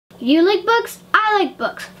You like books? I like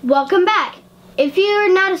books. Welcome back. If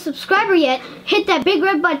you're not a subscriber yet, hit that big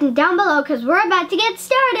red button down below because we're about to get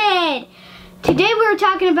started. Today we're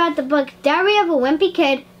talking about the book Diary of a Wimpy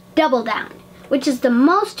Kid DOuble Down, which is the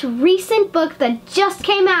most recent book that just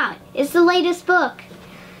came out. It's the latest book.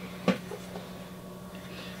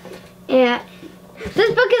 Yeah.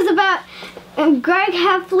 This book is about Greg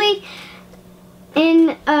Heffley in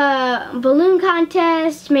a balloon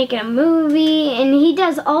contest, making a movie, and he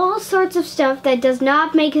does all sorts of stuff that does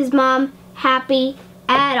not make his mom happy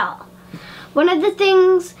at all. One of the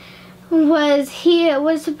things was he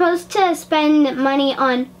was supposed to spend money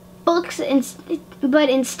on books, but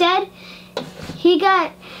instead he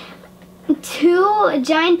got 2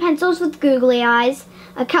 giant pencils with googly eyes,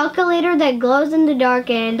 a calculator that glows in the dark,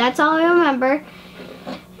 and that's all I remember.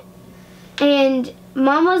 And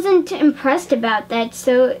Mom wasn't impressed about that,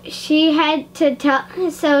 so she had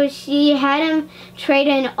him trade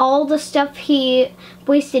in all the stuff he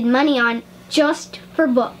wasted money on just for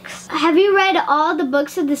books. Have you read all the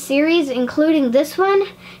books of the series, including this one?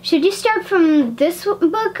 Should you start from this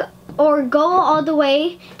book or go all the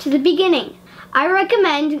way to the beginning? I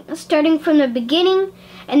recommend starting from the beginning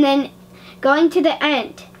and then going to the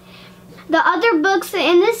end. The other books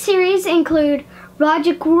in this series include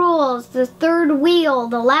Logic Rules, The Third Wheel,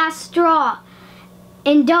 The Last Straw,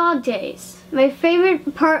 and Dog Days. My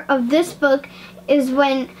favorite part of this book is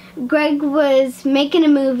when Greg was making a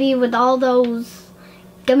movie with all those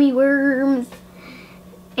gummy worms,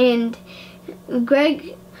 and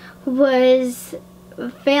Greg was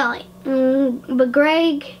failing. But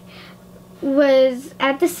Greg was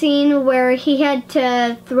at the scene where he had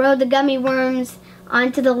to throw the gummy worms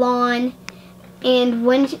onto the lawn, and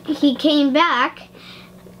when he came back,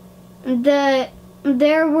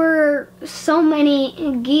 there were so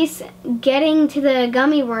many geese getting to the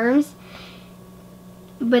gummy worms,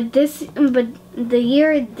 but the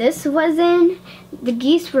year this was in, the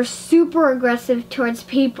geese were super aggressive towards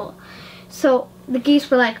people. So the geese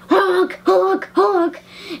were like, honk, honk, honk,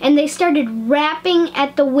 and they started rapping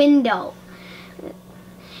at the window.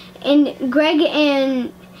 And Greg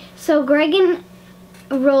and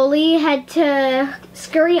Rolly had to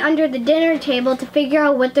scurry under the dinner table to figure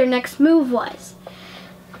out what their next move was.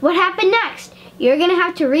 What happened next? You're gonna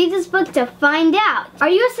have to read this book to find out. Are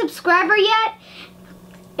you a subscriber yet?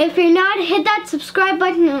 If you're not, hit that subscribe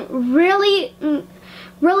button really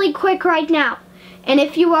quick right now. And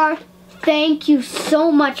if you are, thank you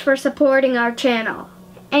so much for supporting our channel.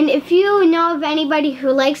 And if you know of anybody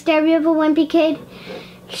who likes Diary of a Wimpy Kid,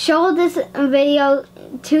 show this video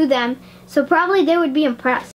to them, so probably they would be impressed.